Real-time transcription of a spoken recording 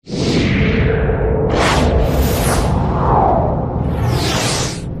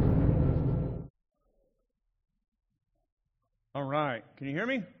hear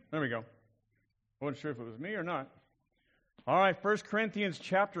me? There we go. I wasn't sure if it was me or not. All right, 1 Corinthians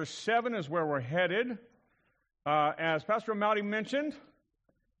chapter 7 is where we're headed. As Pastor Mowdy mentioned,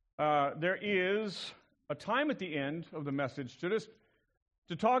 there is a time at the end of the message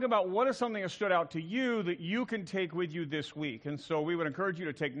to talk about what is something that stood out to you that you can take with you this week. And so we would encourage you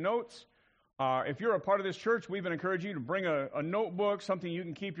to take notes. If you're a part of this church, we would encourage you to bring a notebook, something you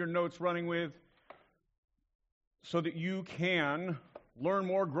can keep your notes running with, so that you can learn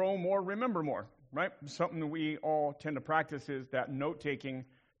more, grow more, remember more, right? Something that we all tend to practice is that note-taking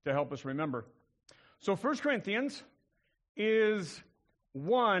to help us remember. So 1 Corinthians is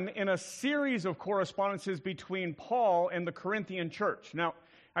one in a series of correspondences between Paul and the Corinthian church. Now,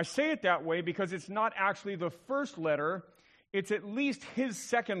 I say it that way because it's not actually the first letter. It's at least his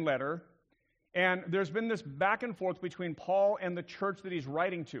second letter. And there's been this back and forth between Paul and the church that he's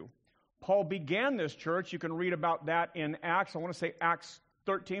writing to. Paul began this church. You can read about that in Acts. I want to say Acts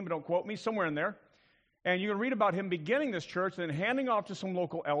 13, but don't quote me, somewhere in there. And you can read about him beginning this church, then handing off to some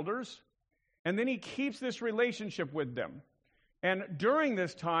local elders. And then he keeps this relationship with them. And during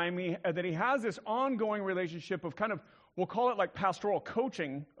this time, he has this ongoing relationship of kind of, we'll call it like pastoral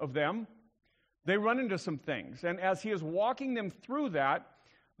coaching of them. They run into some things. And as he is walking them through that,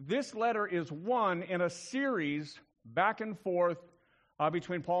 this letter is one in a series back and forth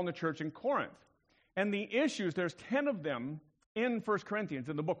between Paul and the church in Corinth. And the issues, there's 10 of them in 1 Corinthians.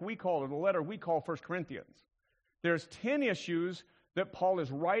 In the book we call, or the letter we call 1 Corinthians. There's 10 issues that Paul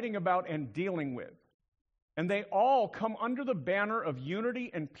is writing about and dealing with. And they all come under the banner of unity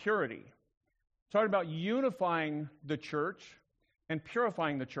and purity. Talking about unifying the church and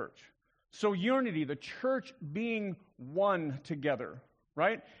purifying the church. So unity, the church being one together,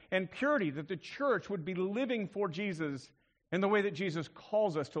 right? And purity, that the church would be living for Jesus in the way that Jesus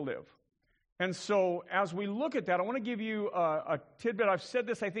calls us to live. And so as we look at that, I want to give you a tidbit. I've said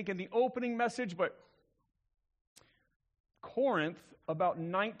this, I think, in the opening message, but Corinth, about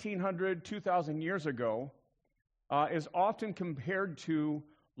 1900, 2,000 years ago, is often compared to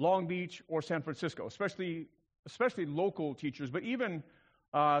Long Beach or San Francisco, especially local teachers, but even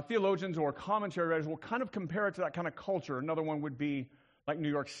theologians or commentary writers will kind of compare it to that kind of culture. Another one would be like New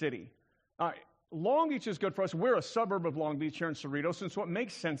York City. Long Beach is good for us. We're a suburb of Long Beach here in Cerritos, and so it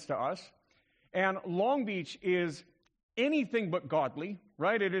makes sense to us. And Long Beach is anything but godly,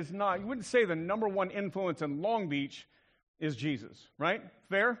 right? It is not, you wouldn't say the number one influence in Long Beach is Jesus, right?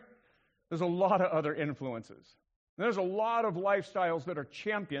 Fair? There's a lot of other influences. There's a lot of lifestyles that are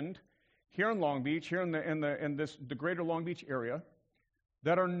championed here in Long Beach, here in the greater Long Beach area,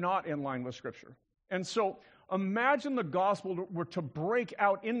 that are not in line with Scripture. And so imagine the gospel were to break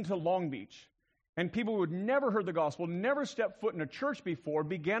out into Long Beach, and people who had never heard the gospel, never stepped foot in a church before,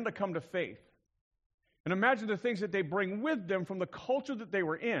 began to come to faith. And imagine the things that they bring with them from the culture that they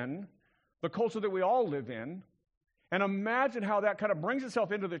were in, the culture that we all live in, and imagine how that kind of brings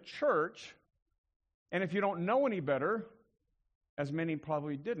itself into the church. And if you don't know any better, as many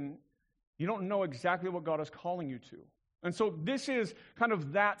probably didn't, you don't know exactly what God is calling you to. And so this is kind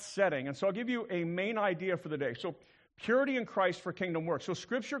of that setting. And so I'll give you a main idea for the day. So purity in Christ for kingdom work. So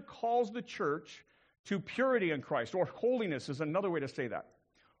Scripture calls the church to purity in Christ, or holiness is another way to say that.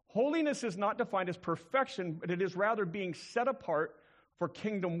 Holiness is not defined as perfection, but it is rather being set apart for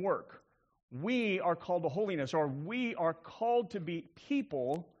kingdom work. We are called to holiness, or we are called to be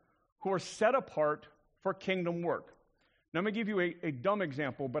people who are set apart for kingdom work. Now, I'm going to give you a dumb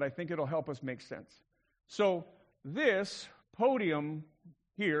example, but I think it'll help us make sense. So this podium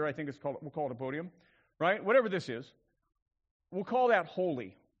here, I think we'll call it a podium, right? Whatever this is, we'll call that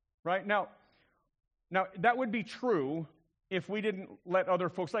holy, right? Now that would be true if we didn't let other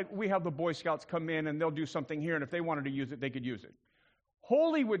folks, like we have the Boy Scouts come in and they'll do something here, and if they wanted to use it, they could use it.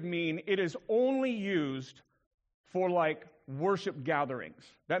 Holy would mean it is only used for like worship gatherings.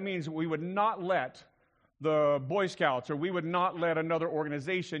 That means we would not let the Boy Scouts or we would not let another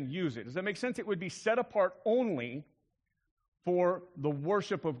organization use it. Does that make sense? It would be set apart only for the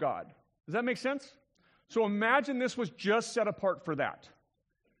worship of God. Does that make sense? So imagine this was just set apart for that.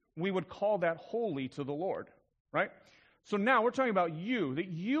 We would call that holy to the Lord, right? So now we're talking about you, that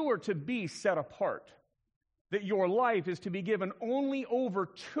you are to be set apart, that your life is to be given only over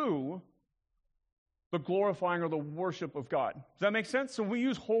to the glorifying or the worship of God. Does that make sense? So we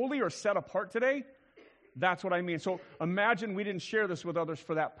use holy or set apart today. That's what I mean. So imagine we didn't share this with others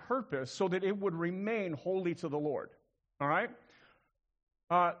for that purpose, so that it would remain holy to the Lord. All right?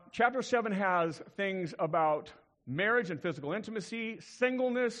 Chapter 7 has things about marriage and physical intimacy,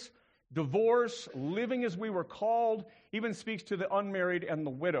 singleness, divorce, living as we were called, even speaks to the unmarried and the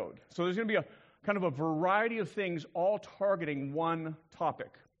widowed. So there's going to be kind of a variety of things all targeting one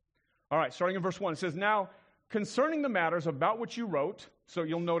topic. All right, starting in verse 1, it says, "Now, concerning the matters about which you wrote," so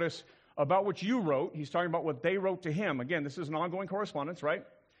you'll notice about which you wrote, he's talking about what they wrote to him. Again, this is an ongoing correspondence, right?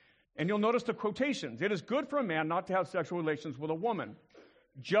 And you'll notice the quotations. "It is good for a man not to have sexual relations with a woman."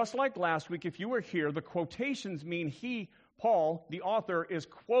 Just like last week, if you were here, the quotations mean Paul, the author, is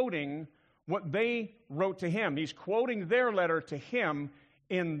quoting what they wrote to him. He's quoting their letter to him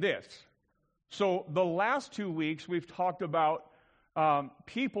in this. So the last 2 weeks, we've talked about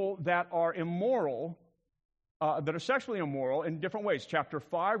people that are immoral, that are sexually immoral in different ways. Chapter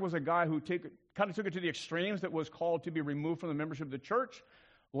 5 was a guy who kind of took it to the extremes, that was called to be removed from the membership of the church.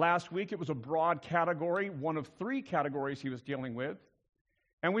 Last week, it was a broad category, one of 3 categories he was dealing with.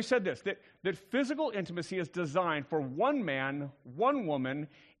 And we said this, that physical intimacy is designed for one man, one woman,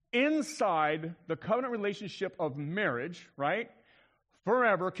 inside the covenant relationship of marriage, right?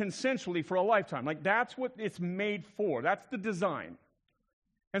 Forever, consensually, for a lifetime. Like, that's what it's made for. That's the design.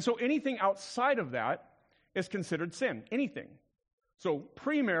 And so anything outside of that is considered sin. Anything. So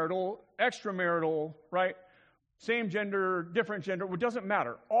premarital, extramarital, right? Same gender, different gender, it doesn't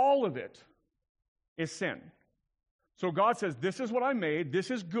matter. All of it is sin. So God says, this is what I made, this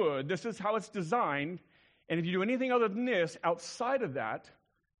is good, this is how it's designed, and if you do anything other than this, outside of that,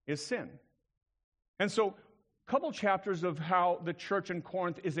 is sin. And so, a couple chapters of how the church in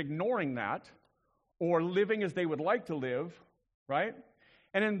Corinth is ignoring that, or living as they would like to live, right?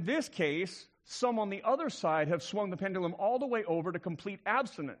 And in this case, some on the other side have swung the pendulum all the way over to complete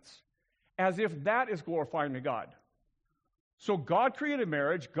abstinence, as if that is glorifying to God. So God created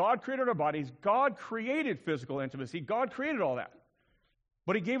marriage, God created our bodies, God created physical intimacy, God created all that.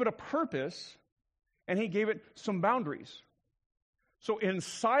 But he gave it a purpose, and he gave it some boundaries. So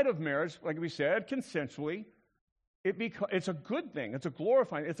inside of marriage, like we said, consensually, it's a good thing, it's a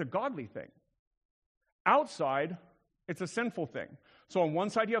glorifying, it's a godly thing. Outside, it's a sinful thing. So on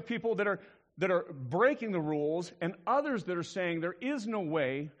one side, you have people that are breaking the rules, and others that are saying there is no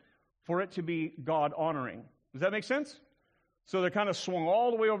way for it to be God-honoring. Does that make sense? So they're kind of swung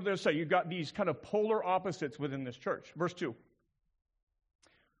all the way over there. So you've got these kind of polar opposites within this church. Verse 2.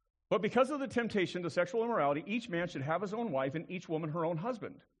 "But because of the temptation to sexual immorality, each man should have his own wife, and each woman her own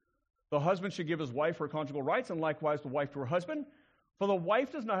husband. The husband should give his wife her conjugal rights, and likewise the wife to her husband. For the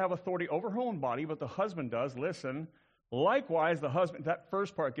wife does not have authority over her own body, but the husband does." Listen. "Likewise, the husband," that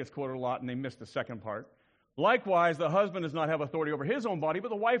first part gets quoted a lot, and they missed the second part. "Likewise, the husband does not have authority over his own body, but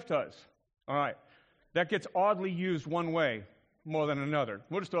the wife does." All right. That gets oddly used one way more than another.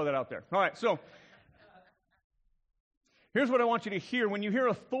 We'll just throw that out there. All right, so here's what I want you to hear. When you hear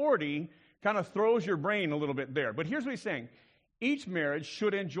authority, kind of throws your brain a little bit there. But here's what he's saying. Each marriage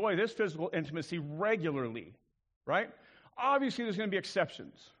should enjoy this physical intimacy regularly, right? Obviously, there's going to be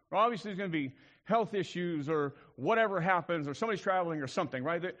exceptions. Obviously, there's going to be health issues or whatever happens, or somebody's traveling or something,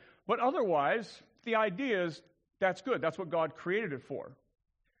 right? But otherwise, the idea is that's good. That's what God created it for.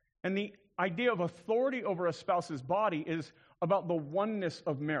 And the idea of authority over a spouse's body is about the oneness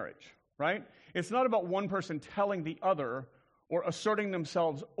of marriage, right? It's not about one person telling the other or asserting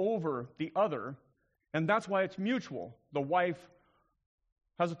themselves over the other, and that's why it's mutual. The wife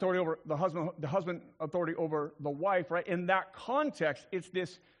has authority over the husband authority over the wife, right? In that context, it's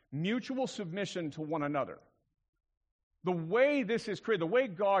this mutual submission to one another. The way this is created, the way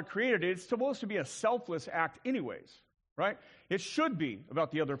God created it, it's supposed to be a selfless act anyways, right? It should be about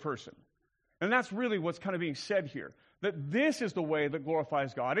the other person. And that's really what's kind of being said here, that this is the way that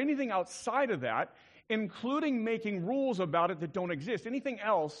glorifies God. Anything outside of that, including making rules about it that don't exist, anything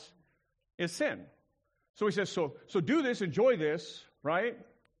else is sin. So he says, so do this, enjoy this, right?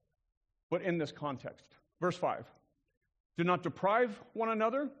 But in this context. Verse 5, "Do not deprive one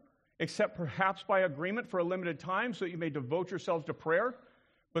another, except perhaps by agreement for a limited time, so that you may devote yourselves to prayer,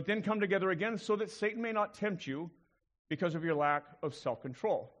 but then come together again, so that Satan may not tempt you because of your lack of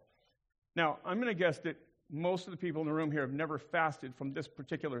self-control." Now, I'm going to guess that most of the people in the room here have never fasted from this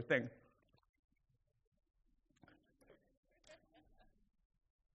particular thing.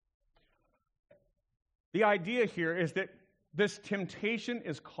 The idea here is that this temptation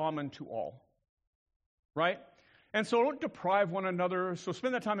is common to all, right? And so don't deprive one another. So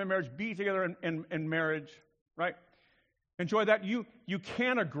spend that time in marriage, be together in marriage, right? Enjoy that. You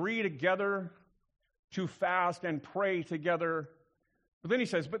can agree together to fast and pray together. But then he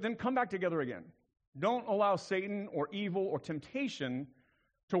says, but then come back together again. Don't allow Satan or evil or temptation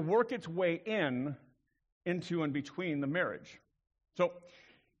to work its way into and between the marriage. So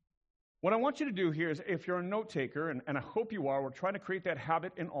what I want you to do here is, if you're a note taker, and I hope you are, we're trying to create that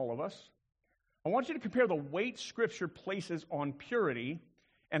habit in all of us. I want you to compare the weight Scripture places on purity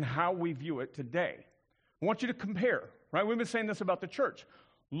and how we view it today. I want you to compare, right? We've been saying this about the church.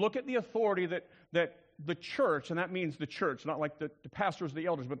 Look at the authority that the church, and that means the church, not like the pastors, the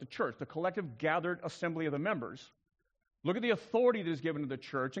elders, but the church, the collective gathered assembly of the members. Look at the authority that is given to the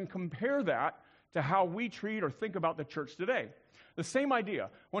church and compare that to how we treat or think about the church today. The same idea. I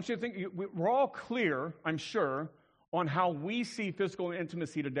want you to think, we're all clear, I'm sure, on how we see physical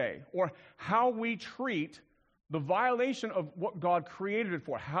intimacy today, or how we treat the violation of what God created it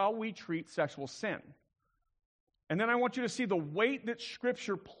for, how we treat sexual sin. And then I want you to see the weight that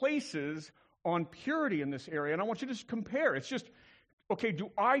Scripture places on purity in this area, and I want you to just compare. It's just, okay, do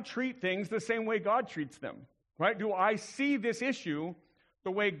I treat things the same way God treats them, right? Do I see this issue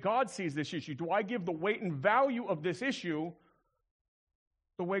the way God sees this issue? Do I give the weight and value of this issue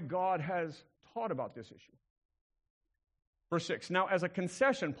the way God has taught about this issue? Verse 6, now as a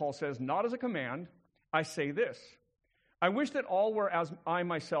concession, Paul says, not as a command, I say this. I wish that all were as I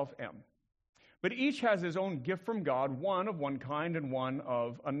myself am. But each has his own gift from God, one of one kind and one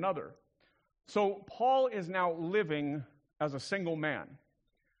of another. So Paul is now living as a single man.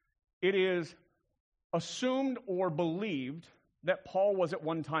 It is assumed or believed that Paul was at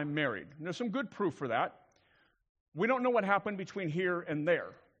one time married. And there's some good proof for that. We don't know what happened between here and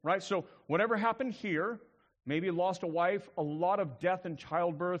there, right? So whatever happened here, maybe lost a wife, a lot of death and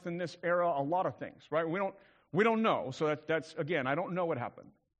childbirth in this era, a lot of things, right? We don't know. So that's again, I don't know what happened.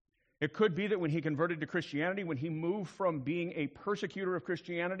 It could be that when he converted to Christianity, when he moved from being a persecutor of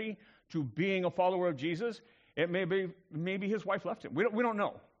Christianity to being a follower of Jesus, it maybe his wife left him. We don't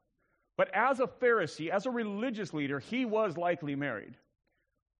know. But as a Pharisee, as a religious leader, he was likely married.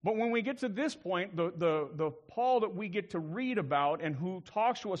 But when we get to this point, the Paul that we get to read about and who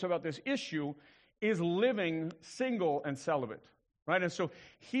talks to us about this issue is living single and celibate, right? And so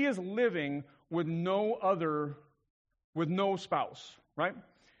he is living with no spouse, right?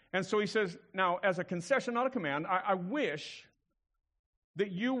 And so he says, now, as a concession, not a command, I wish that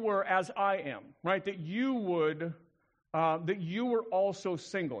you were as I am, right? That you were also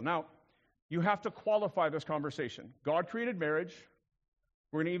single. Now, you have to qualify this conversation. God created marriage.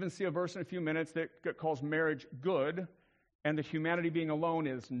 We're going to even see a verse in a few minutes that calls marriage good, and the humanity being alone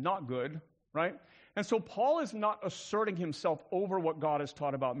is not good, right? And so Paul is not asserting himself over what God has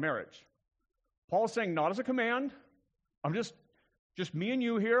taught about marriage. Paul's saying, not as a command. I'm just me and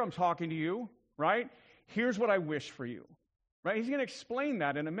you here, I'm talking to you, right? Here's what I wish for you, right? He's going to explain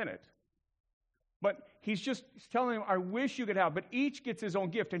that in a minute. But he's telling him, I wish you could have, but each gets his own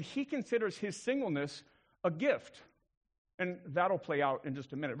gift, and he considers his singleness a gift. And that'll play out in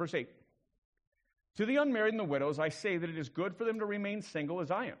just a minute. Verse 8, to the unmarried and the widows, I say that it is good for them to remain single as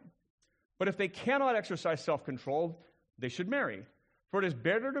I am. But if they cannot exercise self-control, they should marry. For it is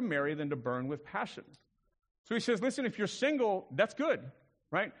better to marry than to burn with passion. So he says, listen, if you're single, that's good,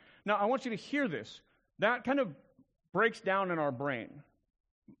 right? Now, I want you to hear this. That kind of breaks down in our brain.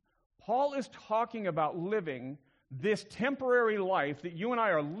 Paul is talking about living this temporary life that you and I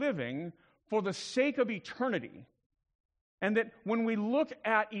are living for the sake of eternity. And that when we look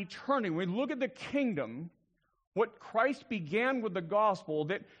at eternity, when we look at the kingdom, what Christ began with the gospel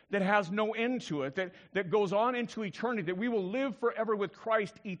that has no end to it, that goes on into eternity, that we will live forever with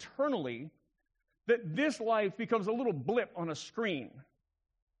Christ eternally, that this life becomes a little blip on a screen,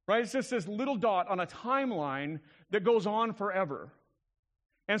 right? It's just this little dot on a timeline that goes on forever.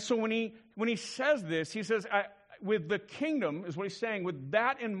 And so when he says this, he says, with the kingdom, is what he's saying, with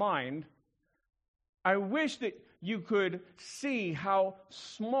that in mind, I wish that you could see how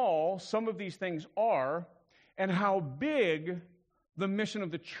small some of these things are and how big the mission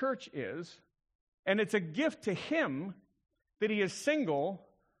of the church is. And it's a gift to him that he is single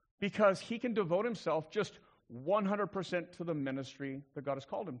because he can devote himself just 100% to the ministry that God has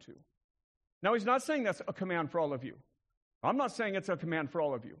called him to. Now, he's not saying that's a command for all of you. I'm not saying it's a command for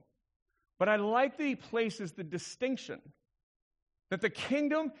all of you. But I like that he places the distinction that the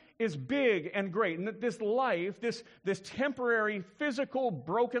kingdom is big and great, and that this life, this temporary, physical,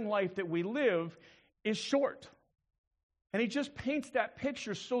 broken life that we live is short. And he just paints that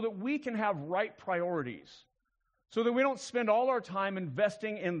picture so that we can have right priorities, so that we don't spend all our time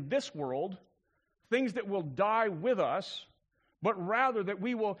investing in this world, things that will die with us, but rather that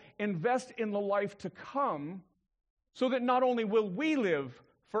we will invest in the life to come, so that not only will we live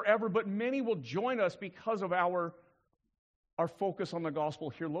forever, but many will join us because of our focus on the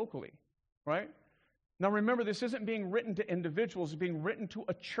gospel here locally, right? Now remember, this isn't being written to individuals, it's being written to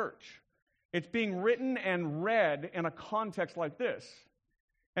a church. It's being written and read in a context like this.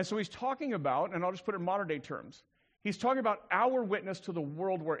 And so he's talking about, and I'll just put it in modern day terms, he's talking about our witness to the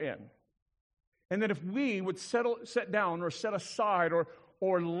world we're in. And that if we would set down or set aside or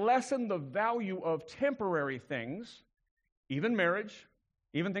or lessen the value of temporary things, even marriage,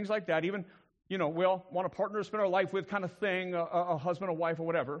 even things like that, even, we all want a partner to spend our life with kind of thing, a husband, a wife, or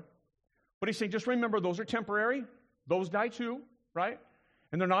whatever. But he's saying, just remember, those are temporary. Those die too, right?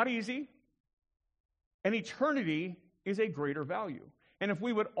 And they're not easy. And eternity is a greater value. And if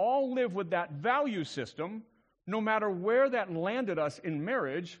we would all live with that value system, no matter where that landed us in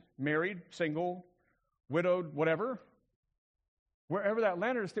marriage, married, single, widowed, whatever, wherever that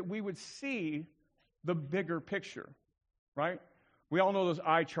landed us, that we would see the bigger picture, right? We all know those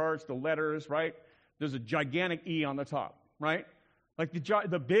eye charts, the letters, right? There's a gigantic E on the top, right? Like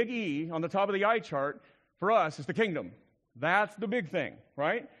the big E on the top of the eye chart, for us, is the kingdom. That's the big thing,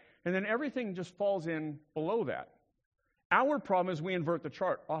 right? And then everything just falls in below that. Our problem is we invert the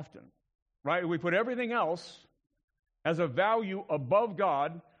chart often, right? We put everything else as a value above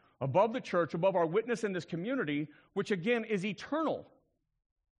God, above the church, above our witness in this community, which again is eternal.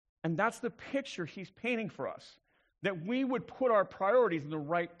 And that's the picture he's painting for us, that we would put our priorities in the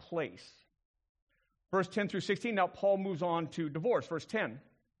right place. Verse 10 through 16, now Paul moves on to divorce. Verse 10,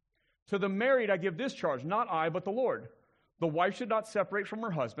 to the married I give this charge, not I, but the Lord. The wife should not separate from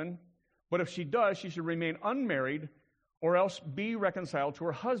her husband, but if she does, she should remain unmarried or else be reconciled to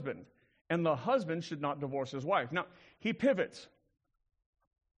her husband. And the husband should not divorce his wife. Now, he pivots.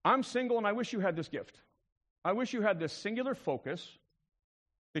 I'm single and I wish you had this gift. I wish you had this singular focus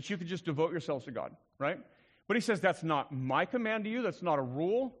that you could just devote yourselves to God, right? But he says, that's not my command to you. That's not a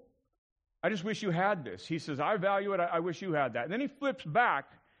rule. I just wish you had this. He says, I value it. I wish you had that. And then he flips back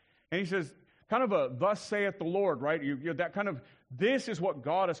and he says, kind of a thus saith the Lord, right? You're that kind of, this is what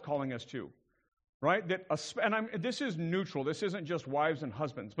God is calling us to, right? This is neutral. This isn't just wives and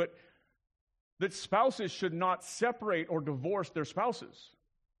husbands, but that spouses should not separate or divorce their spouses,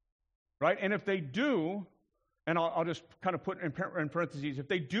 right? And if they do, and I'll just kind of put in parentheses, if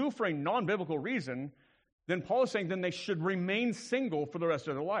they do for a non-biblical reason, then Paul is saying then they should remain single for the rest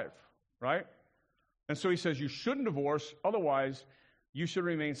of their life, right? And so he says you shouldn't divorce, otherwise you should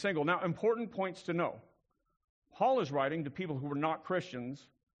remain single. Now, important points to know. Paul is writing to people who were not Christians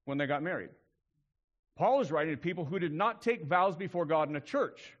when they got married. Paul is writing to people who did not take vows before God in a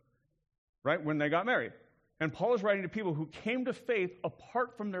church, right, when they got married. And Paul is writing to people who came to faith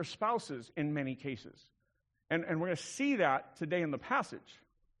apart from their spouses in many cases. And we're going to see that today in the passage.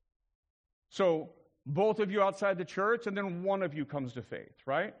 So, both of you outside the church, and then one of you comes to faith,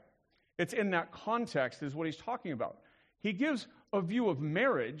 right? It's in that context is what he's talking about. He gives a view of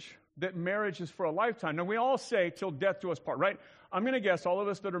marriage, that marriage is for a lifetime. Now, we all say, till death do us part, right? I'm going to guess all of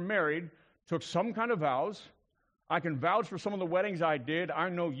us that are married took some kind of vows. I can vouch for some of the weddings I did. I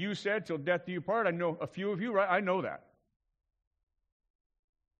know you said, till death do you part. I know a few of you, right? I know that.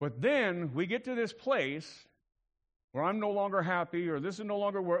 But then we get to this place where I'm no longer happy, or this is no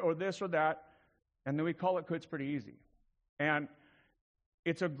longer work, or this or that, and then we call it quits pretty easy. And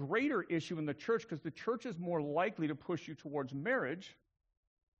it's a greater issue in the church because the church is more likely to push you towards marriage,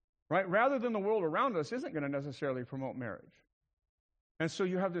 right? Rather than the world around us isn't going to necessarily promote marriage. And so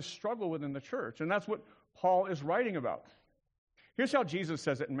you have this struggle within the church, and that's what Paul is writing about. Here's how Jesus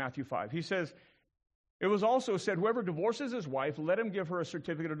says it in Matthew 5. He says, it was also said, whoever divorces his wife, let him give her a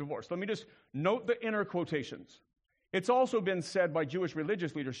certificate of divorce. Let me just note the inner quotations. It's also been said by Jewish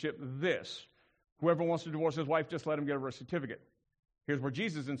religious leadership this, whoever wants to divorce his wife, just let him give her a certificate. Here's where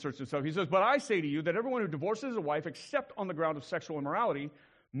Jesus inserts himself. He says, but I say to you that everyone who divorces a wife, except on the ground of sexual immorality,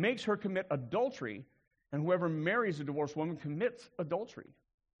 makes her commit adultery, and whoever marries a divorced woman commits adultery.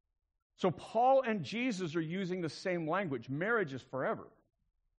 So Paul and Jesus are using the same language. Marriage is forever,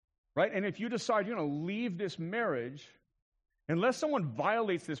 right? And if you decide you're going to leave this marriage, unless someone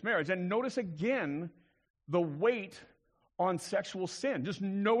violates this marriage, and notice again the weight on sexual sin. Just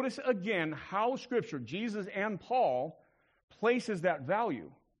notice again how Scripture, Jesus and Paul, places that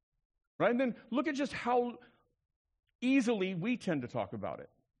value, right? And then look at just how easily we tend to talk about it.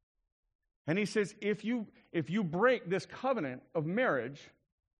 And he says, if you break this covenant of marriage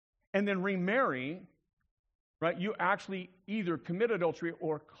and then remarry, right, you actually either commit adultery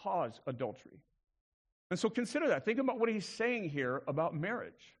or cause adultery. And so consider that. Think about what he's saying here about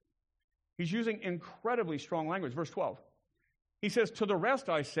marriage. He's using incredibly strong language. Verse 12. He says, to the rest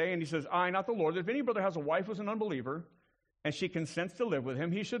I say, and he says, I, not the Lord, that if any brother has a wife who's an unbeliever, and she consents to live with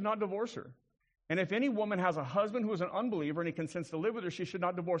him, he should not divorce her. And if any woman has a husband who is an unbeliever, and he consents to live with her, she should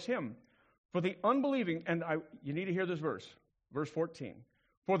not divorce him. For the unbelieving, you need to hear this verse 14.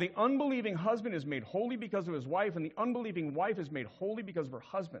 For the unbelieving husband is made holy because of his wife, and the unbelieving wife is made holy because of her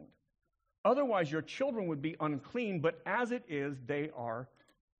husband. Otherwise your children would be unclean, but as it is, they are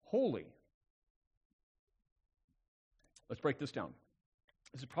holy. Let's break this down.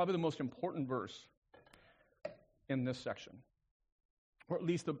 This is probably the most important verse in this section, or at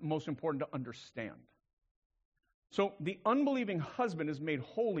least the most important to understand. So the unbelieving husband is made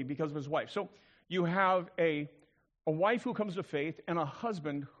holy because of his wife. So you have a wife who comes to faith and a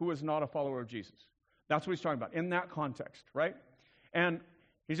husband who is not a follower of Jesus. That's what he's talking about in that context, right? And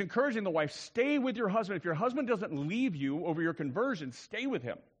he's encouraging the wife, stay with your husband. If your husband doesn't leave you over your conversion, stay with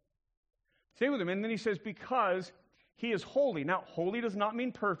him. Stay with him. And then he says, because he is holy. Now, holy does not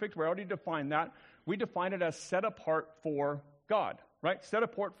mean perfect. We already defined that. We define it as set apart for God, right? Set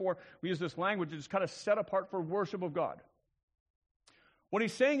apart for, we use this language, it's kind of set apart for worship of God. What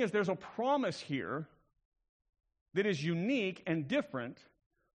he's saying is there's a promise here that is unique and different,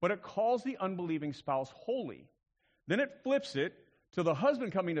 but it calls the unbelieving spouse holy. Then it flips it to the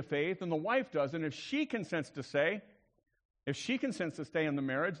husband coming to faith, and the wife does. And if she consents to stay in the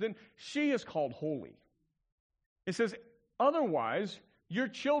marriage, then she is called holy. It says, otherwise, your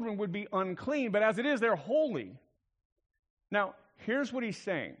children would be unclean, but as it is, they're holy. Now, here's what he's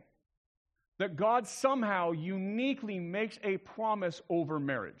saying. That God somehow uniquely makes a promise over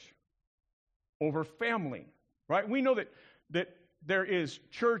marriage, over family, right? We know that there is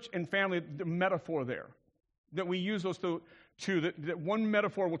church and family, the metaphor there, that we use those two, that one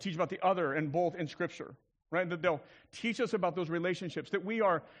metaphor will teach about the other and both in Scripture, right? That they'll teach us about those relationships, that we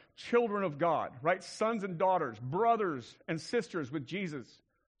are children of God, right? Sons and daughters, brothers and sisters with Jesus,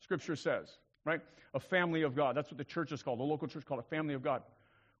 Scripture says, right? A family of God. That's what the church is called, the local church is called a family of God.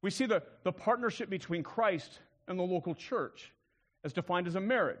 We see the partnership between Christ and the local church as defined as a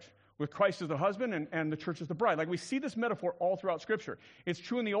marriage, with Christ as the husband and the church as the bride. Like we see this metaphor all throughout Scripture. It's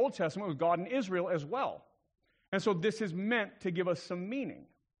true in the Old Testament with God and Israel as well. And so this is meant to give us some meaning.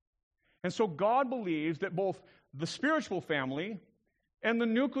 And so God believes that both the spiritual family and the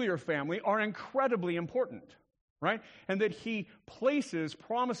nuclear family are incredibly important, right? And that he places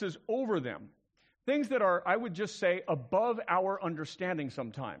promises over them. Things that are, I would just say, above our understanding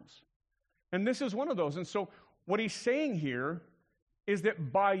sometimes. And this is one of those. And so what he's saying here is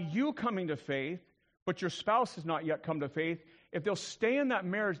that by you coming to faith, but your spouse has not yet come to faith, if they'll stay in that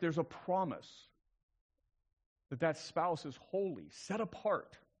marriage, there's a promise that spouse is holy, set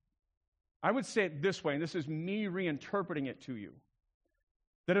apart. I would say it this way, and this is me reinterpreting it to you,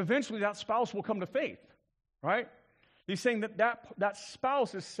 that eventually that spouse will come to faith, right? He's saying that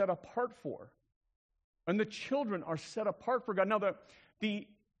spouse is set apart for. And the children are set apart for God. Now, the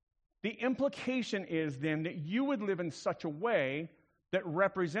implication is then that you would live in such a way that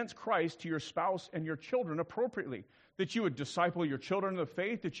represents Christ to your spouse and your children appropriately. That you would disciple your children in the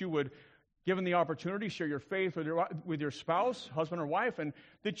faith, that you would, given the opportunity, share your faith with your spouse, husband or wife, and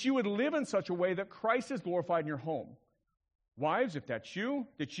that you would live in such a way that Christ is glorified in your home. Wives, if that's you,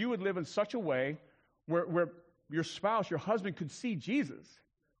 that you would live in such a way where your spouse, your husband could see Jesus.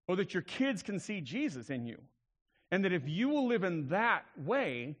 Or that your kids can see Jesus in you. And that if you will live in that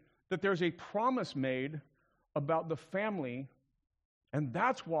way, that there's a promise made about the family. And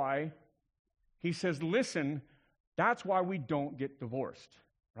that's why he says, listen, that's why we don't get divorced,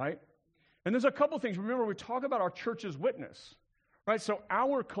 right? And there's a couple things. Remember, we talk about our church's witness, right? So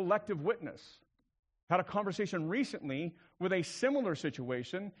our collective witness had a conversation recently with a similar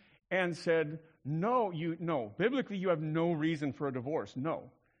situation and said, no, biblically you have no reason for a divorce.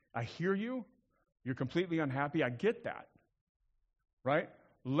 No. I hear you. You're completely unhappy. I get that. Right?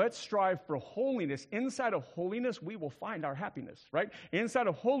 Let's strive for holiness. Inside of holiness, we will find our happiness. Right? Inside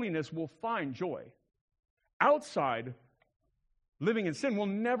of holiness, we'll find joy. Outside, living in sin, we'll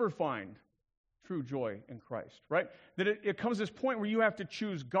never find true joy in Christ. Right? That it comes to this point where you have to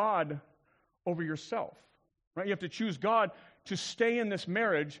choose God over yourself. Right? You have to choose God to stay in this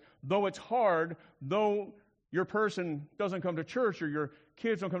marriage, though it's hard, though your person doesn't come to church or your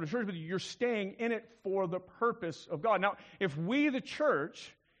kids don't come to church, but you're staying in it for the purpose of God. Now, if we, the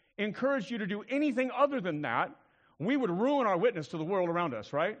church, encouraged you to do anything other than that, we would ruin our witness to the world around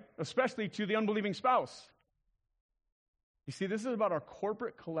us, right? Especially to the unbelieving spouse. You see, this is about our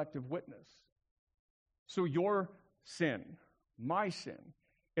corporate collective witness. So your sin, my sin,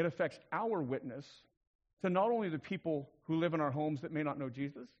 it affects our witness to not only the people who live in our homes that may not know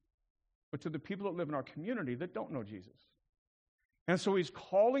Jesus, but to the people that live in our community that don't know Jesus. And so he's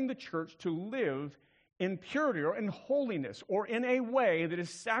calling the church to live in purity or in holiness or in a way that is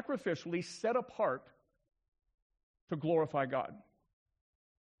sacrificially set apart to glorify God.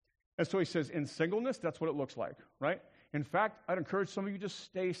 And so he says in singleness, that's what it looks like, right? In fact, I'd encourage some of you to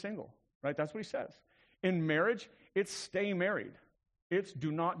stay single, right? That's what he says. In marriage, it's stay married. It's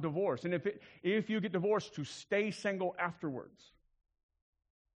do not divorce. And if you get divorced, to stay single afterwards.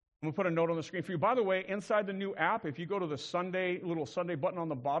 I'm going to put a note on the screen for you. By the way, inside the new app, if you go to the little Sunday button on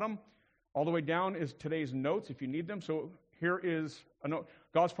the bottom, all the way down is today's notes if you need them. So here is a note.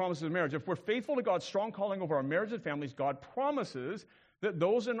 God's promises of marriage. If we're faithful to God's strong calling over our marriage and families, God promises that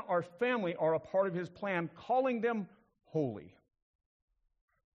those in our family are a part of his plan, calling them holy.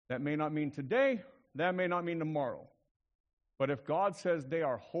 That may not mean today. That may not mean tomorrow. But if God says they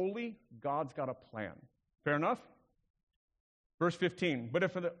are holy, God's got a plan. Fair enough? Verse 15, but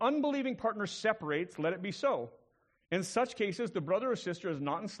if the unbelieving partner separates, let it be so. In such cases, the brother or sister is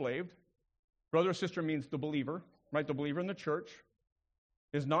not enslaved. Brother or sister means the believer, right? The believer in the church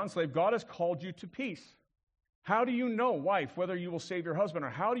is not enslaved. God has called you to peace. How do you know, wife, whether you will save your husband?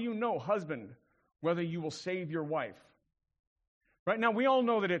 Or how do you know, husband, whether you will save your wife? Right now, we all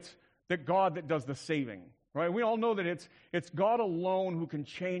know that it's that God that does the saving, right? We all know that it's God alone who can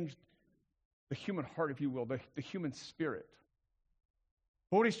change the human heart, if you will, the human spirit.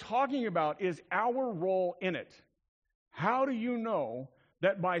 But what he's talking about is our role in it. How do you know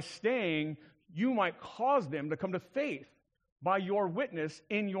that by staying, you might cause them to come to faith by your witness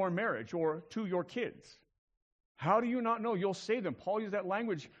in your marriage or to your kids? How do you not know you'll save them? Paul used that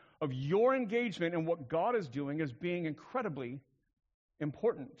language of your engagement in what God is doing as being incredibly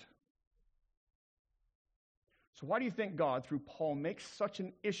important. So why do you think God, through Paul, makes such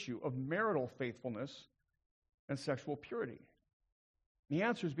an issue of marital faithfulness and sexual purity? The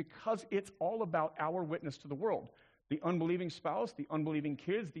answer is because it's all about our witness to the world. The unbelieving spouse, the unbelieving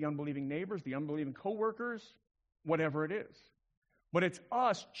kids, the unbelieving neighbors, the unbelieving coworkers, whatever it is. But it's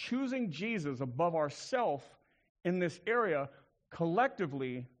us choosing Jesus above ourselves in this area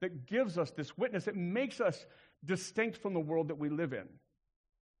collectively that gives us this witness. It makes us distinct from the world that we live in.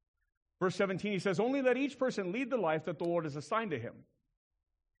 Verse 17, he says, only let each person lead the life that the Lord has assigned to him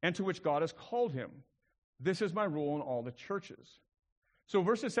and to which God has called him. This is my rule in all the churches. So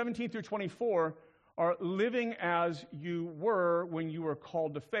verses 17 through 24 are living as you were when you were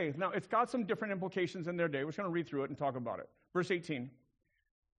called to faith. Now, it's got some different implications in their day. We're just going to read through it and talk about it. Verse 18,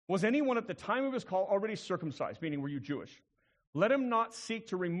 was anyone at the time of his call already circumcised, meaning were you Jewish? Let him not seek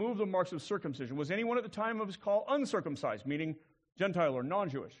to remove the marks of circumcision. Was anyone at the time of his call uncircumcised, meaning Gentile or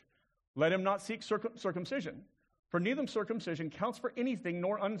non-Jewish? Let him not seek circumcision, for neither circumcision counts for anything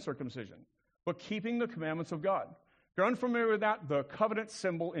nor uncircumcision, but keeping the commandments of God. If you're unfamiliar with that, the covenant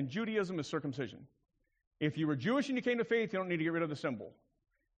symbol in Judaism is circumcision. If you were Jewish and you came to faith, you don't need to get rid of the symbol.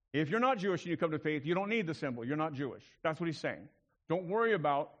 If you're not Jewish and you come to faith, you don't need the symbol. You're not Jewish. That's what he's saying. Don't worry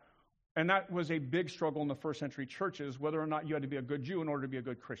about, and that was a big struggle in the first century churches, whether or not you had to be a good Jew in order to be a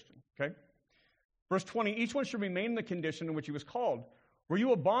good Christian. Okay? Verse 20, each one should remain in the condition in which he was called. Were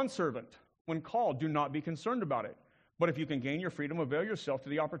you a bondservant when called? Do not be concerned about it. But if you can gain your freedom, avail yourself to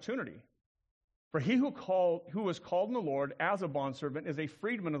the opportunity. For he who was called in the Lord as a bondservant is a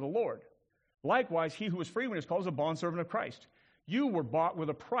freedman of the Lord. Likewise, he who is free when he is called is a bondservant of Christ. You were bought with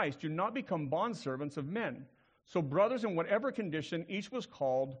a price. Do not become bondservants of men. So, brothers, in whatever condition each was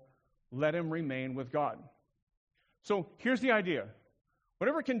called, let him remain with God. So, here's the idea.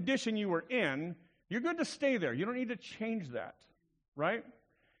 Whatever condition you were in, you're good to stay there. You don't need to change that, right?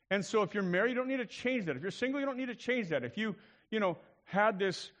 And so, if you're married, you don't need to change that. If you're single, you don't need to change that. If you had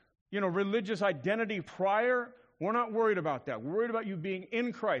this, religious identity prior, we're not worried about that. We're worried about you being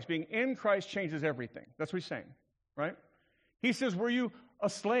in Christ. Being in Christ changes everything. That's what he's saying, right? He says, were you a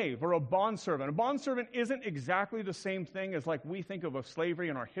slave or a bondservant? A bondservant isn't exactly the same thing as like we think of slavery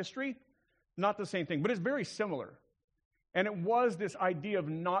in our history. Not the same thing, but it's very similar. And it was this idea of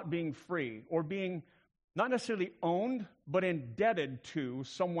not being free or being not necessarily owned, but indebted to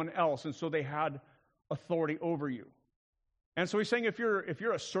someone else. And so they had authority over you. And so he's saying if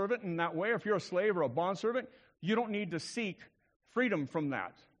you're a servant in that way, if you're a slave or a bondservant, you don't need to seek freedom from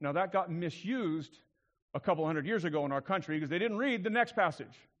that. Now, that got misused a couple hundred years ago in our country because they didn't read the next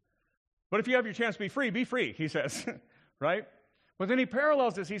passage. But if you have your chance to be free, he says, right? But then he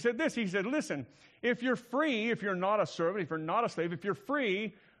parallels this. He said this. He said, listen, if you're free, if you're not a servant, if you're not a slave, if you're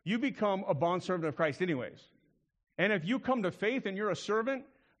free, you become a bondservant of Christ anyways. And if you come to faith and you're a servant,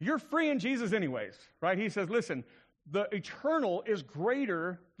 you're free in Jesus anyways, right? He says, listen, the eternal is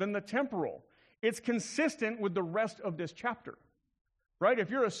greater than the temporal. It's consistent with the rest of this chapter, right?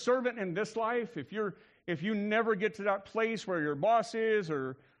 If you're a servant in this life, if you never get to that place where your boss is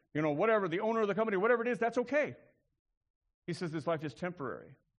or, whatever, the owner of the company, whatever it is, that's okay. He says this life is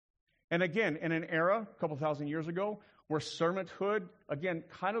temporary. And again, in an era, a couple thousand years ago, where servanthood, again,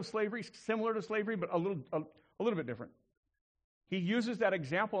 kind of slavery, similar to slavery, but a little bit different. He uses that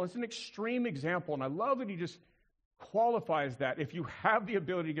example. It's an extreme example, and I love that he just qualifies that. If you have the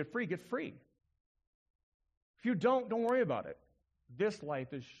ability to get free, get free. If you don't worry about it. this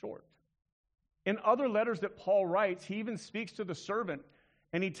life is short. In other letters that Paul writes, he even speaks to the servant,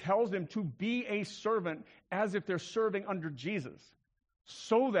 and he tells them to be a servant as if they're serving under Jesus,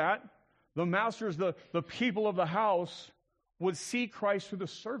 so that the masters, the people of the house, would see Christ through the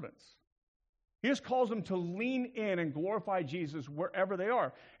servants. He just calls them to lean in and glorify Jesus wherever they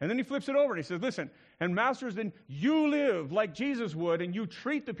are. And then he flips it over and he says, listen, and masters, then you live like Jesus would, and you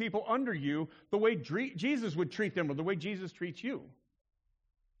treat the people under you the way Jesus would treat them, or the way Jesus treats you.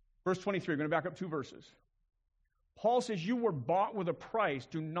 Verse 23, I'm going to back up 2 verses. Paul says, you were bought with a price.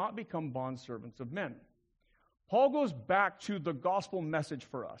 Do not become bondservants of men. Paul goes back to the gospel message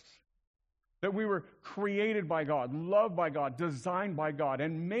for us, that we were created by God, loved by God, designed by God,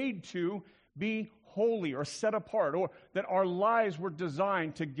 and made to be holy or set apart, or that our lives were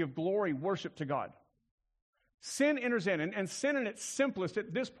designed to give glory, worship to God. Sin enters in, and sin in its simplest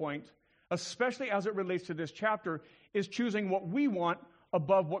at this point, especially as it relates to this chapter, is choosing what we want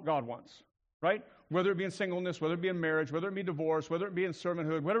above what God wants, right? Whether it be in singleness, whether it be in marriage, whether it be divorce, whether it be in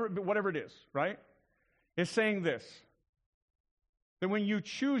servanthood, whatever it is, right? It's saying this, that when you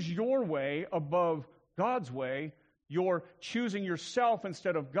choose your way above God's way, you're choosing yourself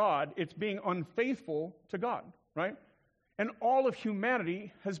instead of God. It's being unfaithful to God, right? And all of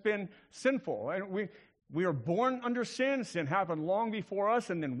humanity has been sinful. And we are born under sin. Sin happened long before us,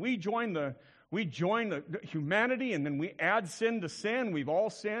 and then we join the humanity, and then we add sin to sin. We've all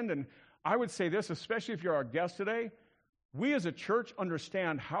sinned. And I would say this, especially if you're our guest today, we as a church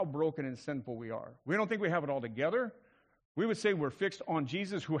understand how broken and sinful we are. We don't think we have it all together. We would say we're fixed on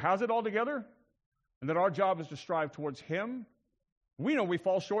Jesus, who has it all together, and that our job is to strive towards him. We know we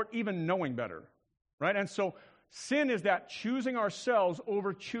fall short even knowing better, right? And so sin is that choosing ourselves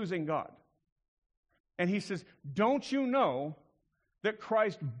over choosing God. And he says, don't you know that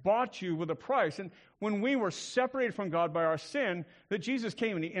Christ bought you with a price? And when we were separated from God by our sin, that Jesus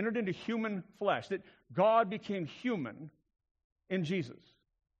came and he entered into human flesh, that God became human in Jesus,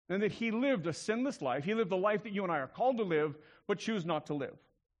 and that he lived a sinless life. He lived the life that you and I are called to live, but choose not to live.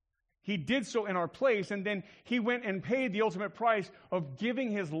 He did so in our place, and then he went and paid the ultimate price of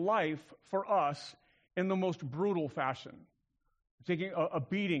giving his life for us in the most brutal fashion, taking a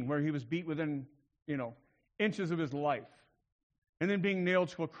beating where he was beat within, inches of his life, and then being nailed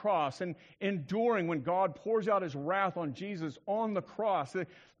to a cross, and enduring when God pours out his wrath on Jesus on the cross.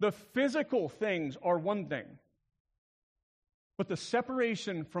 The physical things are one thing, but the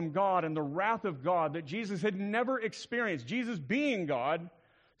separation from God and the wrath of God that Jesus had never experienced, Jesus being God,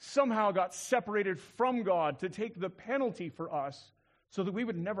 somehow got separated from God to take the penalty for us so that we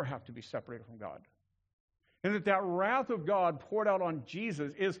would never have to be separated from God. And that wrath of God poured out on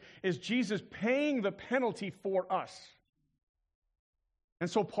Jesus is Jesus paying the penalty for us. And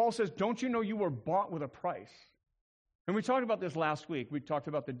so Paul says, don't you know you were bought with a price? And we talked about this last week. We talked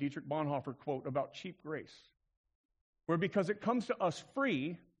about the Dietrich Bonhoeffer quote about cheap grace, where because it comes to us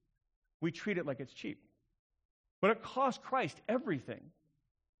free, we treat it like it's cheap. But it cost Christ everything.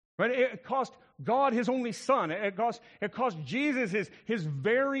 Right? It cost God his only son. It cost Jesus his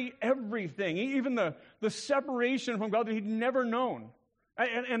very everything, even the separation from God that he'd never known.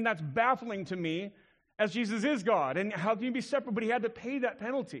 And that's baffling to me, as Jesus is God. And how can you be separate? But he had to pay that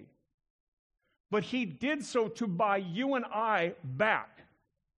penalty. But he did so to buy you and I back.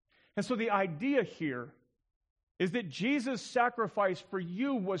 And so the idea here is that Jesus' sacrifice for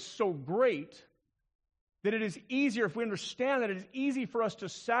you was so great that it is easier, if we understand that it is easy for us to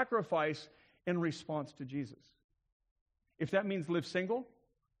sacrifice in response to Jesus. If that means live single,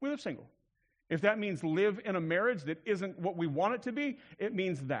 we live single. If that means live in a marriage that isn't what we want it to be, it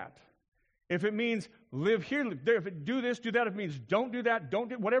means that. If it means live here, live there, if it do this, do that, if it means don't do that, don't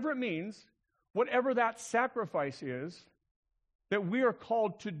do, whatever it means, whatever that sacrifice is, that we are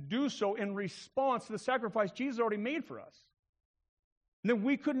called to do so in response to the sacrifice Jesus already made for us. And then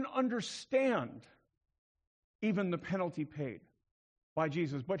we couldn't understand even the penalty paid by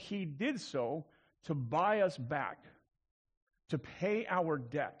Jesus. But he did so to buy us back, to pay our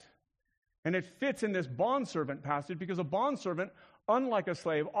debt. And it fits in this bondservant passage, because a bondservant, unlike a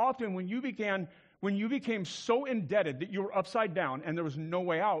slave, often when you became so indebted that you were upside down and there was no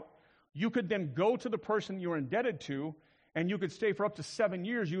way out, you could then go to the person you were indebted to, and you could stay for up to 7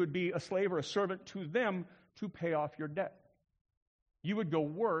 years. You would be a slave or a servant to them to pay off your debt. You would go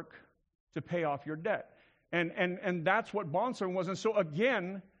work to pay off your debt. And that's what bondservant was. And so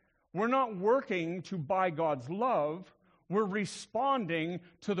again, we're not working to buy God's love. We're responding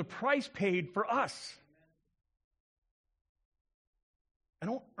to the price paid for us. I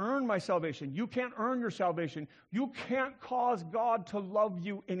don't earn my salvation. You can't earn your salvation. You can't cause God to love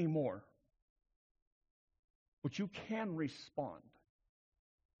you anymore. But you can respond.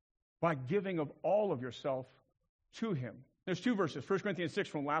 by giving of all of yourself to him. There's two verses. 1 Corinthians 6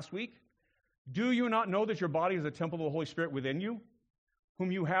 from last week. Do you not know that your body is a temple of the Holy Spirit within you,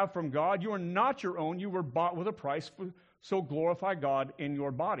 whom you have from God? You are not your own. You were bought with a price, so glorify God in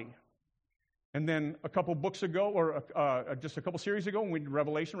your body. And then a couple books ago, or just a couple series ago, when we did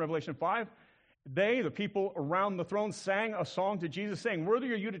Revelation 5, the people around the throne, sang a song to Jesus, saying,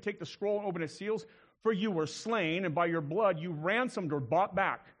 worthy are you to take the scroll and open its seals, for you were slain, and by your blood you ransomed or bought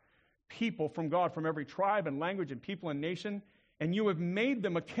back people from God from every tribe and language and people and nation, and you have made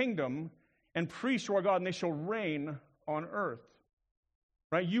them a kingdom and priests to our God, and they shall reign on earth.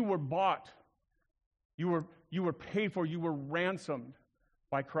 Right? You were bought. You were paid for. You were ransomed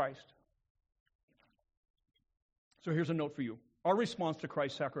by Christ. So here's a note for you. Our response to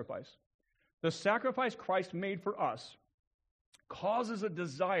Christ's sacrifice. The sacrifice Christ made for us causes a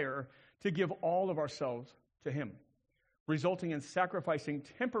desire to give all of ourselves to him, resulting in sacrificing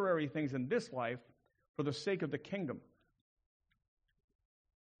temporary things in this life for the sake of the kingdom.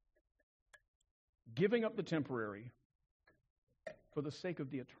 Giving up the temporary for the sake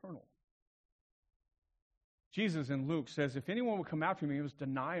of the eternal. Jesus in Luke says, if anyone will come after me, he must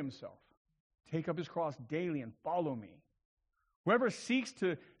deny himself, take up his cross daily and follow me. Whoever seeks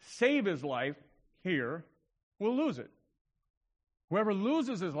to save his life here will lose it. Whoever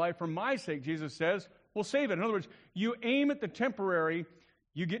loses his life for my sake, Jesus says, will save it. In other words, you aim at the temporary,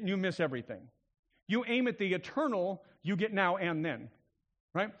 you miss everything. You aim at the eternal, you get now and then.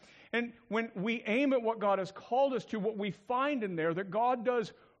 Right? And when we aim at what God has called us to, what we find in there, that God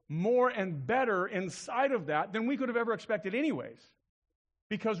does more and better inside of that than we could have ever expected anyways.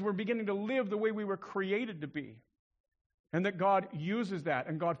 Because we're beginning to live the way we were created to be. And that God uses that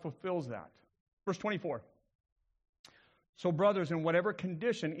and God fulfills that. Verse 24. So brothers, in whatever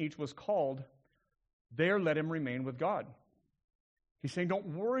condition each was called, there let him remain with God. He's saying, don't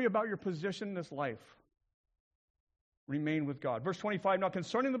worry about your position in this life. Remain with God. Verse 25, now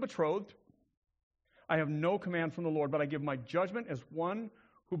concerning the betrothed, I have no command from the Lord, but I give my judgment as one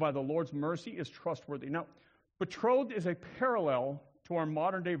who by the Lord's mercy is trustworthy. Now, betrothed is a parallel to our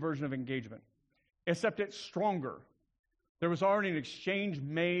modern day version of engagement, except it's stronger. There was already an exchange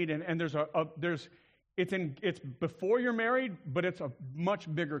made, and it's before you're married, but it's a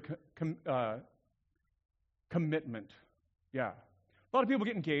much bigger commitment. Yeah. A lot of people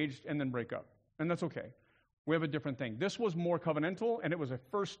get engaged and then break up, and that's okay. We have a different thing. This was more covenantal, and it was a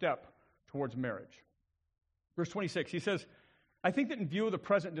first step towards marriage. Verse 26, he says, I think that in view of the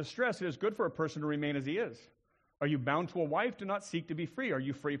present distress, it is good for a person to remain as he is. Are you bound to a wife? Do not seek to be free. Are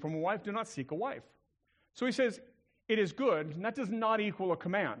you free from a wife? Do not seek a wife. So he says, it is good, and that does not equal a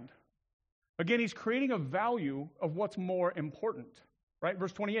command. Again, he's creating a value of what's more important, right?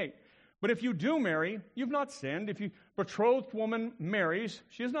 Verse 28. But if you do marry, you've not sinned. If you betrothed woman marries,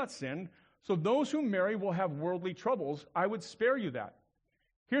 she has not sinned. So those who marry will have worldly troubles. I would spare you that.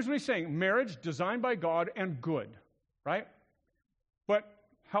 Here's what he's saying. Marriage designed by God and good, right? But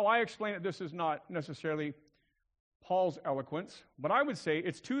how I explain it, this is not necessarily Paul's eloquence, but I would say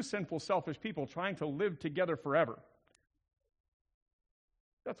it's two sinful, selfish people trying to live together forever.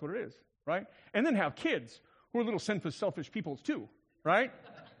 That's what it is, right? And then have kids who are little sinful, selfish people too, right?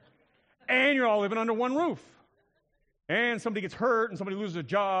 And you're all living under one roof. And somebody gets hurt, and somebody loses a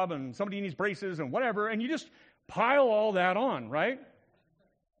job, and somebody needs braces, and whatever, and you just pile all that on, right?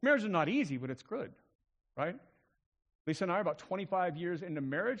 Marriage is not easy, but it's good, right? Lisa and I are about 25 years into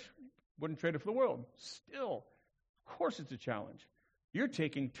marriage. Wouldn't trade it for the world. Still, of course it's a challenge. You're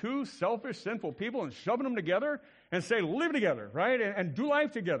taking two selfish, sinful people and shoving them together and say, live together, right? And do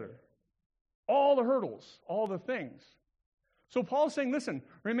life together. All the hurdles, all the things. So Paul's saying, listen,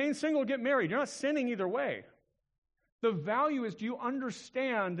 remain single, get married. You're not sinning either way. The value is, do you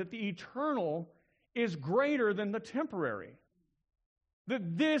understand that the eternal is greater than the temporary?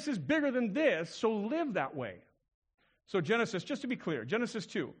 That this is bigger than this, so live that way. So Genesis, just to be clear, Genesis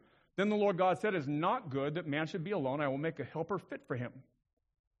 2, then the Lord God said, it is not good that man should be alone. I will make a helper fit for him.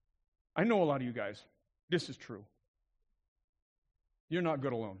 I know a lot of you guys. This is true. You're not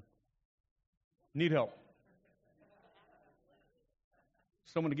good alone. Need help.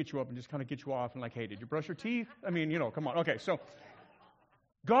 Someone to get you up and just kind of get you off and like, hey, did you brush your teeth? I mean, come on. Okay, so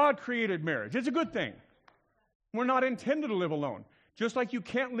God created marriage. It's a good thing. We're not intended to live alone. Just like you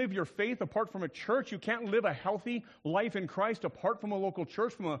can't live your faith apart from a church, you can't live a healthy life in Christ apart from a local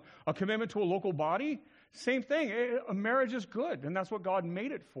church, from a commitment to a local body. Same thing. A marriage is good, and that's what God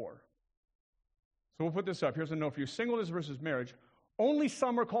made it for. So we'll put this up. Here's a note for you. Singleness versus marriage. Only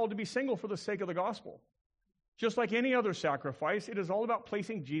some are called to be single for the sake of the gospel. Just like any other sacrifice, it is all about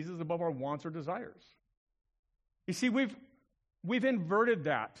placing Jesus above our wants or desires. You see, we've inverted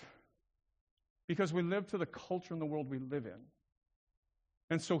that because we live to the culture and the world we live in.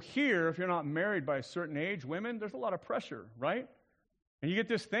 And so here, if you're not married by a certain age, women, there's a lot of pressure, right? And you get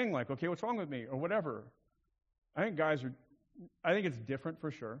this thing like, okay, what's wrong with me? Or whatever. I think it's different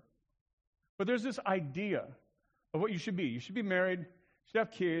for sure. But there's this idea of what you should be. You should be married, you should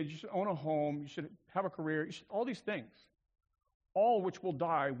have kids, you should own a home, you should have a career, all these things. All which will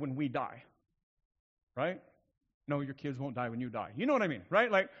die when we die. Right? No, your kids won't die when you die. You know what I mean, right?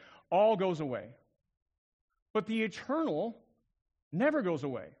 Like, all goes away. But the eternal never goes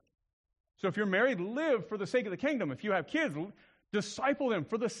away. So if you're married, live for the sake of the kingdom. If you have kids, disciple them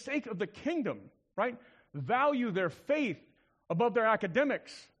for the sake of the kingdom, right? Value their faith above their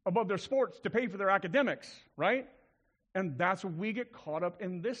academics, above their sports to pay for their academics, right? And that's what we get caught up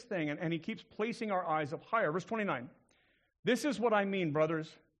in this thing. And he keeps placing our eyes up higher. Verse 29. This is what I mean, brothers.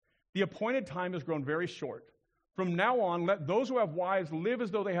 The appointed time has grown very short. From now on, let those who have wives live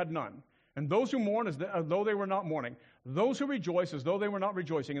as though they had none, and those who mourn as though they were not mourning, those who rejoice as though they were not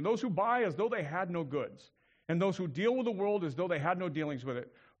rejoicing, and those who buy as though they had no goods, and those who deal with the world as though they had no dealings with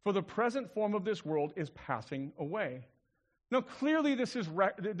it. For the present form of this world is passing away. Now, clearly this is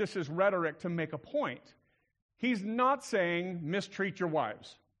rhetoric to make a point. He's not saying mistreat your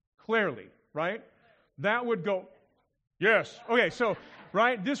wives. Clearly, right? That would go, yes. Okay, so,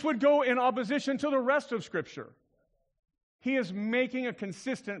 right, this would go in opposition to the rest of Scripture. He is making a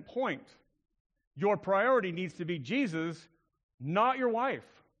consistent point. Your priority needs to be Jesus, not your wife,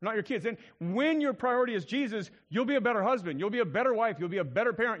 not your kids. And when your priority is Jesus, you'll be a better husband, you'll be a better wife, you'll be a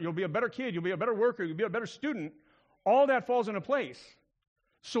better parent, you'll be a better kid, you'll be a better worker, you'll be a better student. All that falls into place.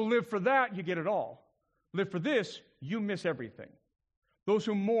 So live for that, you get it all. Live for this, you miss everything. Those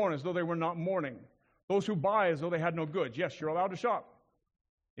who mourn as though they were not mourning. Those who buy as though they had no goods. Yes, you're allowed to shop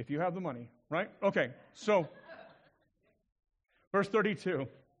if you have the money, right? Okay, so verse 32.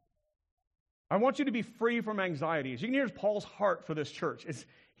 I want you to be free from anxieties. You can hear Paul's heart for this church.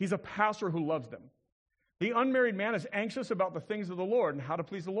 He's a pastor who loves them. The unmarried man is anxious about the things of the Lord and how to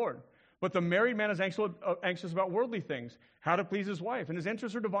please the Lord. But the married man is anxious about worldly things, how to please his wife, and his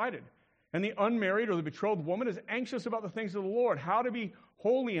interests are divided. And the unmarried or the betrothed woman is anxious about the things of the Lord, how to be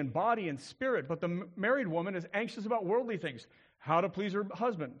holy in body and spirit. But the married woman is anxious about worldly things, how to please her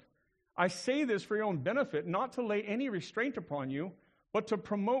husband. I say this for your own benefit, not to lay any restraint upon you, but to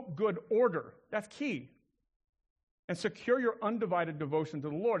promote good order. That's key. And secure your undivided devotion to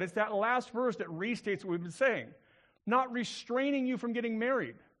the Lord. It's that last verse that restates what we've been saying. Not restraining you from getting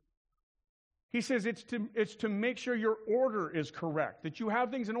married. He says it's to make sure your order is correct, that you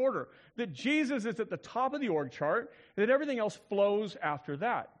have things in order, that Jesus is at the top of the org chart, and that everything else flows after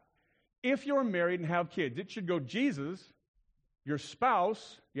that. If you're married and have kids, it should go Jesus, your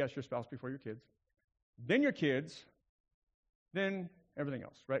spouse, yes, your spouse before your kids, then your kids, then everything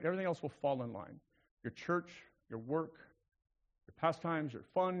else, right? Everything else will fall in line. Your church, your work, your pastimes, your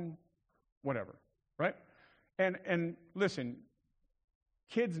fun, whatever, right? And listen,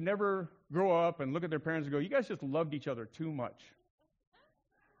 kids never grow up and look at their parents and go, you guys just loved each other too much.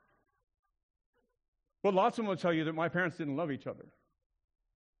 But lots of them will tell you that my parents didn't love each other.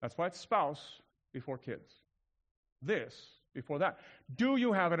 That's why it's spouse before kids. This before that. Do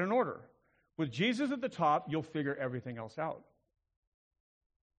you have it in order? With Jesus at the top, you'll figure everything else out.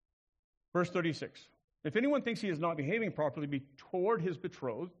 Verse 36. If anyone thinks he is not behaving properly toward his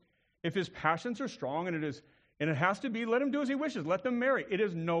betrothed, if his passions are strong and it has to be, let him do as he wishes. Let them marry. It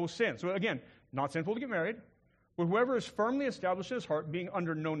is no sin. So again, not sinful to get married. But whoever is firmly established in his heart, being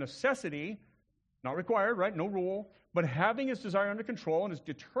under no necessity, not required, right? No rule, but having his desire under control and has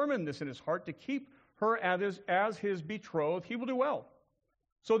determined this in his heart to keep her as his betrothed, he will do well.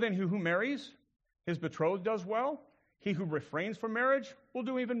 So then he who marries his betrothed does well. He who refrains from marriage will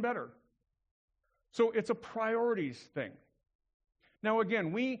do even better. So it's a priorities thing. Now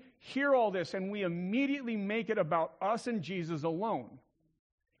again, we hear all this and we immediately make it about us and Jesus alone.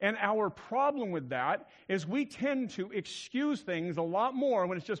 And our problem with that is we tend to excuse things a lot more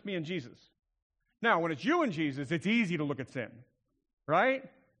when it's just me and Jesus. Now, when it's you and Jesus, it's easy to look at sin, right?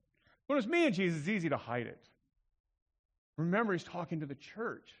 When it's me and Jesus, it's easy to hide it. Remember, he's talking to the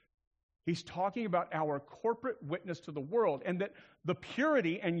church. He's talking about our corporate witness to the world, and that the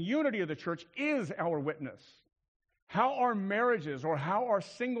purity and unity of the church is our witness. How our marriages or how our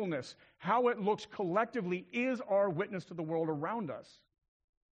singleness, how it looks collectively is our witness to the world around us.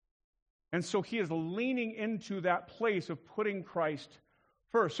 And so he is leaning into that place of putting Christ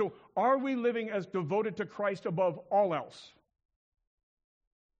first. So are we living as devoted to Christ above all else?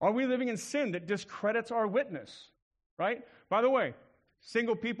 Are we living in sin that discredits our witness? Right? By the way,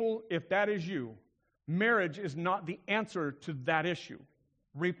 single people, if that is you, marriage is not the answer to that issue.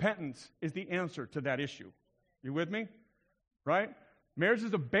 Repentance is the answer to that issue. You with me? Right? Marriage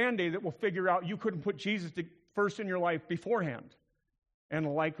is a Band-Aid that will figure out you couldn't put Jesus first in your life beforehand,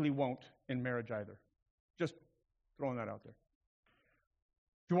 and likely won't in marriage either. Just throwing that out there.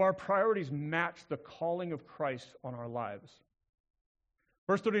 Do our priorities match the calling of Christ on our lives?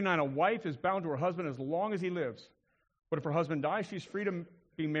 Verse 39, a wife is bound to her husband as long as he lives. But if her husband dies, she's free to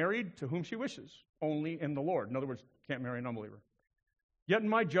be married to whom she wishes, only in the Lord. In other words, can't marry an unbeliever. Yet in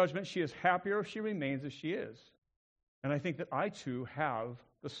my judgment, she is happier if she remains as she is. And I think that I too have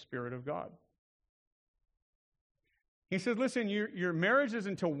the Spirit of God. He says, listen, your marriage is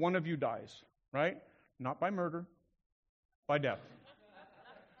until one of you dies, right? Not by murder, by death.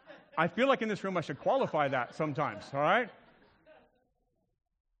 I feel like in this room I should qualify that sometimes, all right?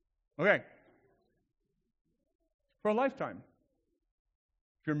 Okay. For a lifetime.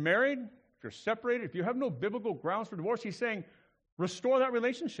 If you're married, if you're separated, if you have no biblical grounds for divorce, he's saying, restore that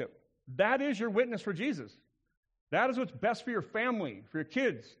relationship. That is your witness for Jesus. That is what's best for your family, for your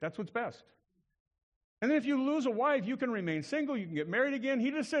kids. That's what's best. And then if you lose a wife, you can remain single, you can get married again. He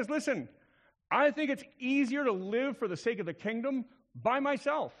just says, listen, I think it's easier to live for the sake of the kingdom by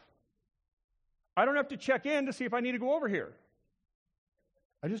myself. I don't have to check in to see if I need to go over here.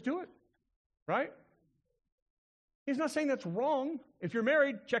 I just do it, right? He's not saying that's wrong. If you're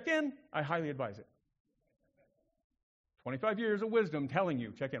married, check in. I highly advise it. 25 years of wisdom telling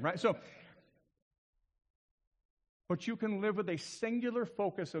you, check in, right? So, but you can live with a singular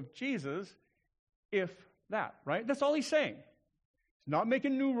focus of Jesus if that, right? That's all he's saying. He's not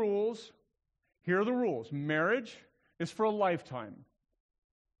making new rules. Here are the rules. Marriage is for a lifetime.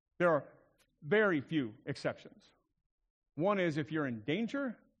 There are very few exceptions. One is if you're in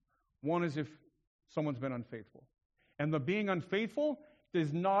danger. One is if someone's been unfaithful. And the being unfaithful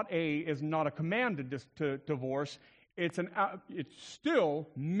is not a command to divorce. It's still,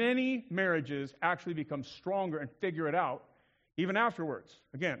 many marriages actually become stronger and figure it out even afterwards.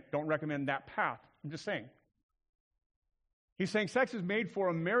 Again, don't recommend that path. I'm just saying. He's saying sex is made for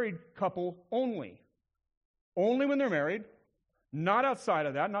a married couple only. Only when they're married, not outside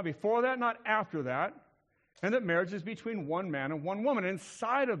of that, not before that, not after that. And that marriage is between one man and one woman.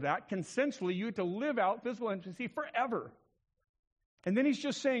 Inside of that, consensually, you get to live out physical intimacy forever. And then he's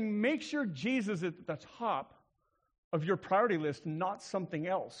just saying, make sure Jesus is at the top of your priority list, not something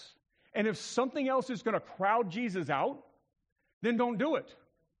else. And if something else is going to crowd Jesus out, then don't do it.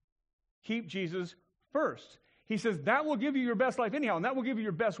 Keep Jesus first. He says that will give you your best life anyhow, and that will give you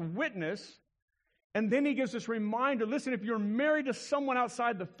your best witness. And then he gives this reminder, listen, if you're married to someone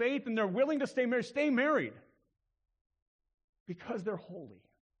outside the faith and they're willing to stay married, stay married. Because they're holy.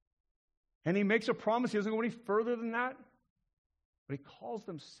 And he makes a promise. He doesn't go any further than that. But he calls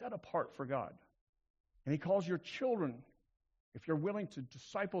them set apart for God. And he calls your children, if you're willing to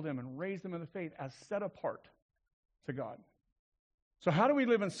disciple them and raise them in the faith, as set apart to God. So how do we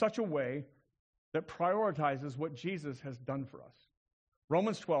live in such a way that prioritizes what Jesus has done for us?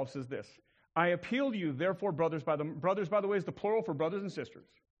 Romans 12 says this, I appeal to you, therefore, brothers, by the way, is the plural for brothers and sisters,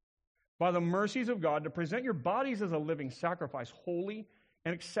 by the mercies of God, to present your bodies as a living sacrifice, holy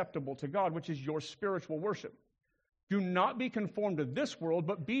and acceptable to God, which is your spiritual worship. Do not be conformed to this world,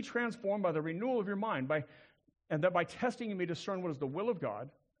 but be transformed by the renewal of your mind, and that by testing you may discern what is the will of God,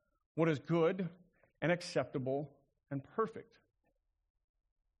 what is good and acceptable and perfect.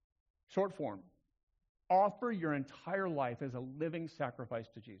 Short form, offer your entire life as a living sacrifice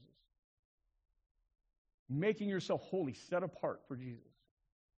to Jesus. Making yourself holy, set apart for Jesus.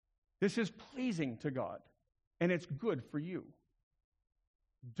 This is pleasing to God, and it's good for you.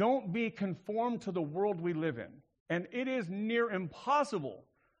 Don't be conformed to the world we live in. And it is near impossible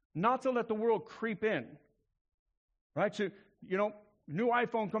not to let the world creep in. Right? So, new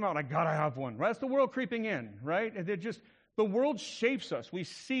iPhone come out, I gotta have one. Right? That's the world creeping in, right? And the world shapes us. We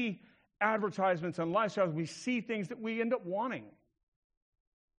see advertisements and lifestyles. We see things that we end up wanting.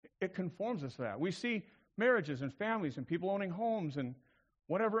 It conforms us to that. We see marriages and families and people owning homes and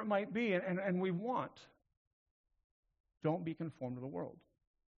whatever it might be, and we want. Don't be conformed to the world.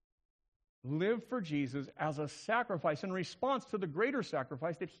 Live for Jesus as a sacrifice in response to the greater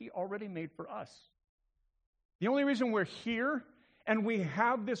sacrifice that he already made for us. The only reason we're here and we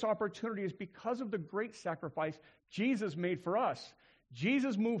have this opportunity is because of the great sacrifice Jesus made for us.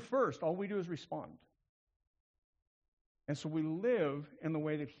 Jesus moved first. All we do is respond. And so we live in the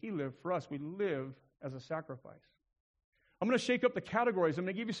way that he lived for us. We live as a sacrifice. I'm going to shake up the categories. I'm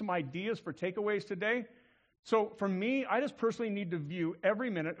going to give you some ideas for takeaways today. So for me, I just personally need to view every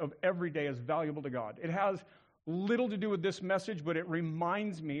minute of every day as valuable to God. It has little to do with this message, but it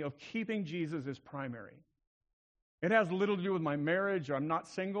reminds me of keeping Jesus as primary. It has little to do with my marriage. I'm not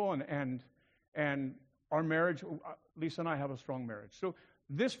single, and our marriage, Lisa and I have a strong marriage. So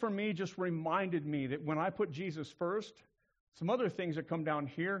this for me just reminded me that when I put Jesus first, some other things that come down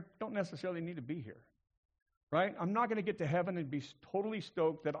here don't necessarily need to be here, right? I'm not going to get to heaven and be totally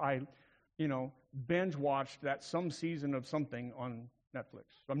stoked that I, binge watched that some season of something on Netflix.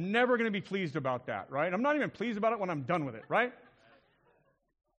 I'm never going to be pleased about that, right? I'm not even pleased about it when I'm done with it, right?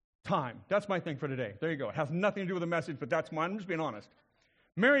 Time. That's my thing for today. There you go. It has nothing to do with the message, but that's mine. I'm just being honest.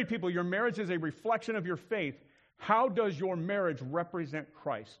 Married people, your marriage is a reflection of your faith. How does your marriage represent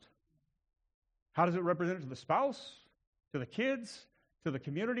Christ? How does it represent it to the spouse, to the kids, to the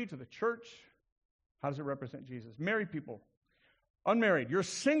community, to the church? How does it represent Jesus? Married people, unmarried, your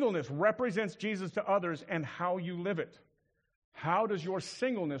singleness represents Jesus to others and how you live it. How does your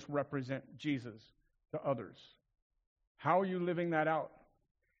singleness represent Jesus to others? How are you living that out?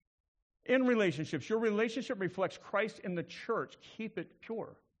 In relationships, your relationship reflects Christ in the church. Keep it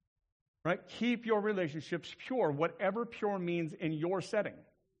pure, right? Keep your relationships pure, whatever pure means in your setting.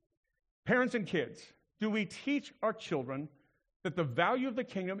 Parents and kids, do we teach our children that the value of the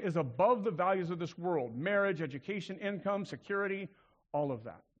kingdom is above the values of this world? Marriage, education, income, security, all of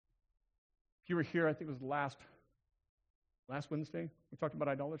that. If you were here, I think it was last Wednesday, we talked about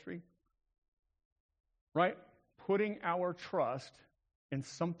idolatry, right? Putting our trust in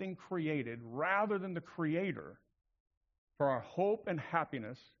something created rather than the Creator for our hope and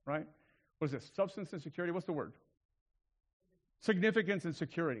happiness, right? What is this? Substance and security? What's the word? Significance and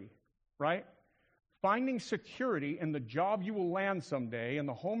security, right? Finding security in the job you will land someday, in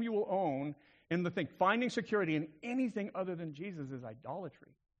the home you will own, in the thing. Finding security in anything other than Jesus is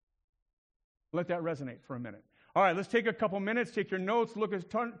idolatry. Let that resonate for a minute. All right, let's take a couple minutes, take your notes,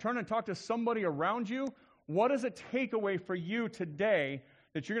 turn and talk to somebody around you. What is a takeaway for you today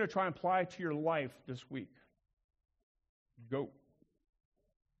that you're going to try and apply to your life this week? Go.